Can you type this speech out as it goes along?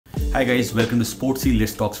Hi guys, welcome to Sportsy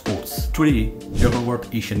Let's Talk Sports. Today, we're talking about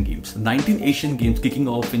Asian Games. 19 Asian Games kicking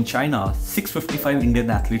off in China. 655 Indian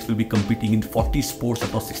athletes will be competing in 40 sports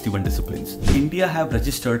across 61 disciplines. India have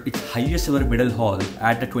registered its highest ever medal haul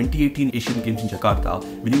at the 2018 Asian Games in Jakarta,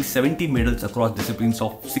 winning 70 medals across disciplines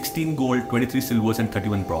of 16 gold, 23 silvers and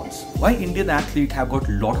 31 bronze. Why Indian athletes have got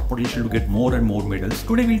a lot of potential to get more and more medals?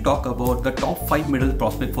 Today we'll talk about the top 5 medal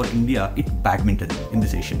prospect for India in badminton in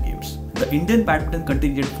this Asian Games. The Indian badminton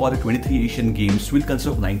contingent for the 23 Asian Games will consist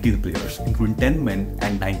of 19 players, including 10 men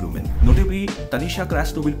and 9 women. Notably, Tanisha,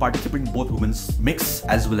 Crasto will participate in both women's mix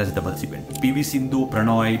as well as doubles event. Sindhu,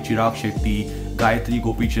 Pranoy, Chirag, Shetty, Gayatri,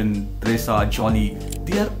 Gopichand, Tressa,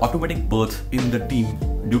 they are automatic berths in the team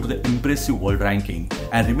due to the impressive world ranking,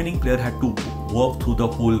 and remaining player had to work through the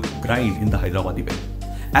whole grind in the Hyderabad event.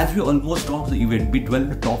 As we almost come to the event, we dwell on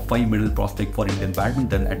the top 5 medal prospect for Indian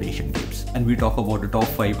badminton at Asian Games. And we talk about the top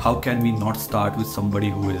 5, how can we not start with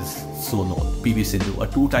somebody who is so known? Sindhu, a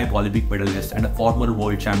 2-time Olympic medalist and a former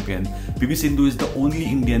world champion. Sindhu is the only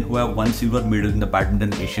Indian who have won silver medal in the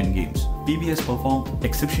badminton Asian Games. has performed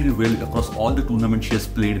exceptionally well across all the tournaments she has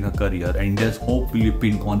played in her career, and India's hope will be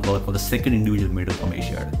pinned on her for the second individual medal from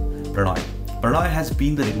Asia. Pranoy has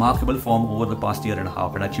been the remarkable form over the past year and a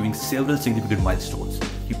half and achieving several significant milestones.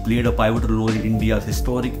 He played a pivotal role in India's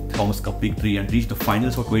historic Thomas Cup victory and reached the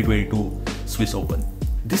finals of 2022 Swiss Open.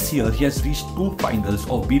 This year, he has reached 2 finals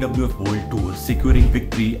of BWF World Tour, securing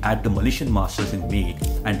victory at the Malaysian Masters in May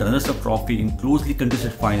and the runners-up trophy in closely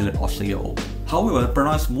contested final at Australia Open. However,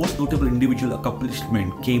 Pranoy's most notable individual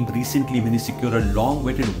accomplishment came recently when he secured a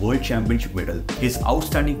long-awaited World Championship medal. His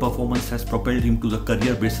outstanding performance has propelled him to the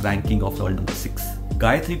career-based ranking of world number 6.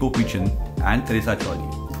 Gayatri, Gopichand and Tressa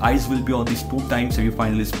eyes will be on this 2-time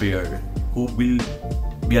semi-finalist pair who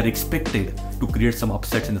are expected to create some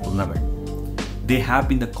upsets in the tournament. They have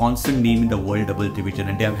been the constant name in the world double division,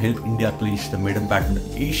 and they have helped India clinch the maiden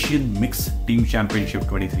badminton Asian Mixed Team Championship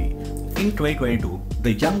 23. In 2022,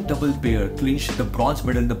 the young double pair clinched the bronze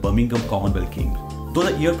medal in the Birmingham Commonwealth Games. Though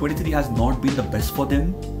the year 23 has not been the best for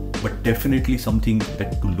them, but definitely something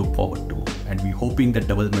that to look forward to, and we're hoping that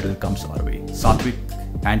double medal comes our way. Satvik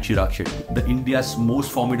and Chirag Shetty, the India's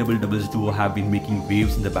most formidable doubles duo, have been making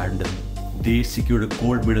waves in the badminton. They secured a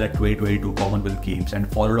gold medal at 2022 Commonwealth Games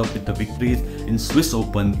and followed up with the victories in Swiss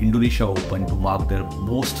Open, Indonesia Open to mark their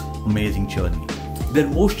most amazing journey. Their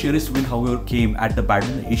most cherished win, however, came at the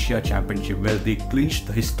Badminton Asia Championship, where they clinched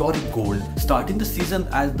the historic gold. Starting the season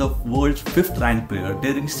as the world's 5th ranked player,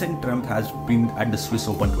 their recent triumph has been at the Swiss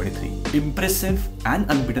Open 23. Impressive and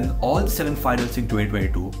unbeaten all 7 finals in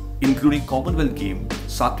 2022, including Commonwealth Games,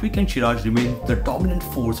 Satvik and Chirag remain the dominant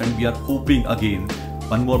force, and we are hoping again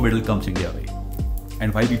one more medal comes India way.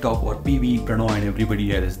 And while we talk about Pranoy and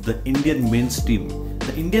everybody else, the Indian men's team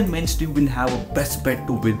will have a best bet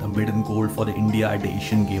to win a maiden gold for the India at the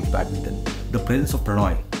Asian Games Badminton. The presence of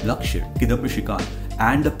Pranoy, Lakshya, Kidambi Shrikant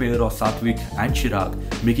and the pair of Satvik and Chirag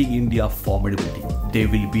making India a formidable team. They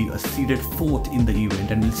will be a seeded 4th in the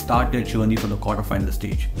event and will start their journey from the quarterfinal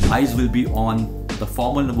stage. Eyes will be on the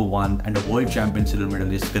former number 1 and the world champion silver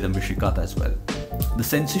medalist Kidambi Shrikant as well. The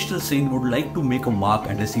sensational Saint would like to make a mark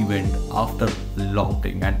at this event after a long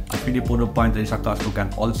time, and Ashwini Ponappa and Tanisha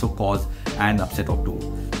can also cause an upset or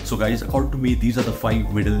 2. So guys, according to me, these are the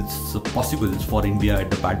 5 medals possibles for India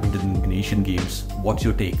at the badminton in Asian Games. What's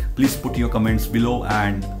your take? Please put your comments below,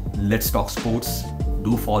 and let's talk sports.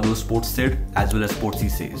 Do follow Sports Said as well as Sportsy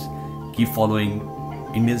Says. Keep following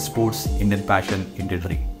Indian sports, Indian passion, Indian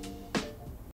dream.